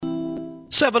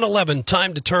7-11,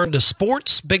 time to turn to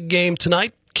sports. Big game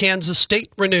tonight. Kansas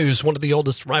State renews one of the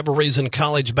oldest rivalries in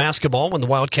college basketball when the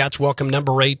Wildcats welcome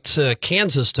number 8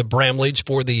 Kansas to Bramlage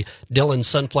for the Dillon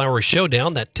Sunflower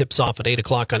Showdown. That tips off at 8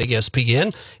 o'clock on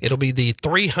ESPN. It'll be the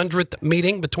 300th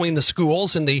meeting between the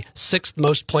schools in the 6th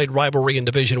most played rivalry in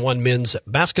Division I men's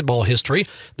basketball history.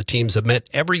 The teams have met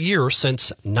every year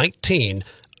since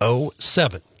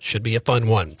 1907. Should be a fun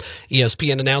one.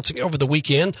 ESPN announcing over the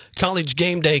weekend, College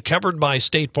Game Day covered by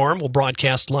State Farm will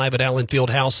broadcast live at Allen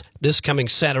Fieldhouse this coming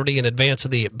Saturday in advance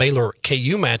of the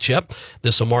Baylor-KU matchup.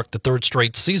 This will mark the third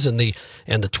straight season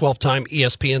and the 12th time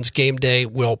ESPN's Game Day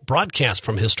will broadcast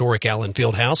from historic Allen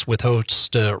Fieldhouse with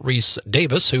host Reese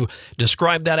Davis, who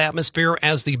described that atmosphere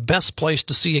as the best place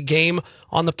to see a game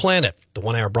on the planet. The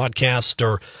one-hour broadcast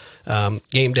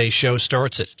Game Day show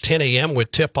starts at 10 a.m. with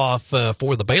tip-off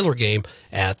for the Baylor game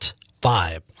at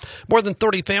 5. More than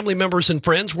 30 family members and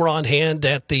friends were on hand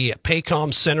at the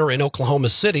Paycom Center in Oklahoma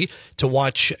City to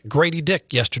watch Grady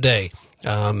Dick yesterday.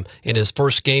 In his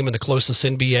first game in the closest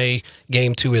NBA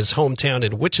game to his hometown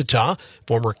in Wichita.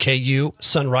 Former KU,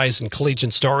 Sunrise, and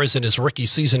Collegiate Stars in his rookie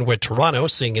season with Toronto,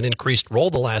 seeing an increased role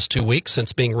the last 2 weeks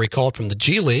since being recalled from the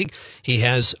G League. He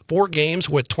has 4 games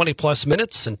with 20-plus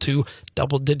minutes and 2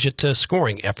 double-digit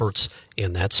scoring efforts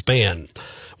in that span.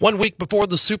 1 week before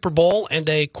the Super Bowl, and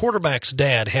a quarterback's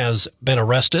dad has been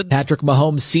arrested. Patrick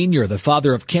Mahomes Sr., the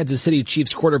father of Kansas City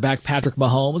Chiefs quarterback Patrick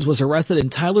Mahomes, was arrested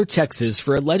in Tyler, Texas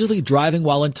for allegedly driving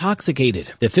while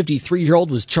intoxicated. The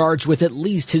 53-year-old was charged with at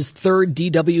least his third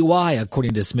DWI,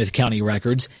 according to Smith County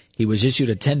records. He was issued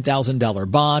a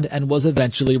 $10,000 bond and was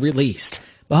eventually released.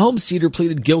 Mahomes Sr.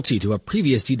 pleaded guilty to a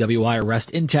previous DWI arrest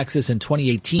in Texas in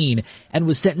 2018 and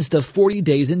was sentenced to 40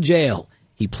 days in jail.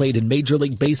 He played in Major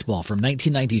League Baseball from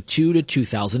 1992 to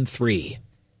 2003.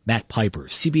 Matt Piper,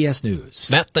 CBS News.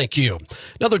 Matt, thank you.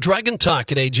 Another Dragon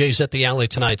Talk at AJ's at the Alley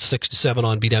tonight, 6 to 7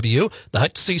 on BW. The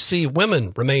Hutch CC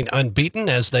women remain unbeaten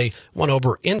as they won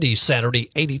over Indy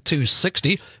Saturday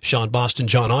 82-60. Sean Boston,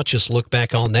 John Auchus look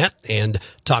back on that and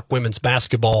talk women's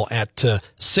basketball at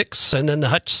 6. And then the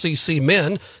Hutch CC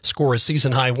men score a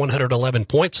season-high 111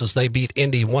 points as they beat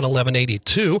Indy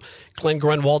 111-82. Glenn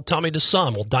Grunwald, Tommy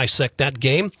DeSom will dissect that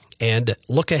game and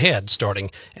look ahead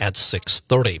starting at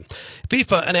 6:30.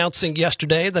 FIFA announcing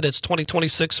yesterday that its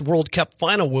 2026 World Cup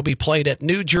final will be played at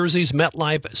New Jersey's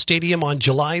MetLife Stadium on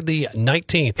July the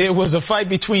 19th. It was a fight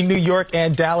between New York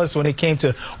and Dallas when it came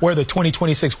to where the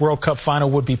 2026 World Cup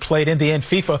final would be played. In the end,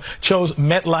 FIFA chose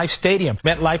MetLife Stadium.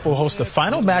 MetLife will host the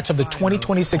final match of the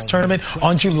 2026 tournament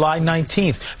on July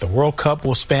 19th. The World Cup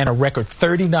will span a record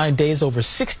 39 days over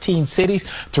 16 cities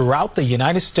throughout the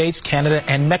United States, Canada,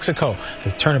 and Mexico.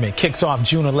 The tournament kicks off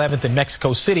June 11th in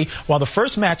Mexico City, while the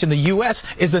first match in the U.S.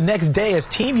 is the next day as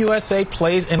Team USA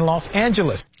plays in Los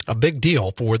Angeles. A big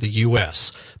deal for the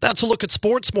U.S. That's a look at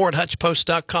sports. More at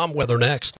HutchPost.com. Weather next.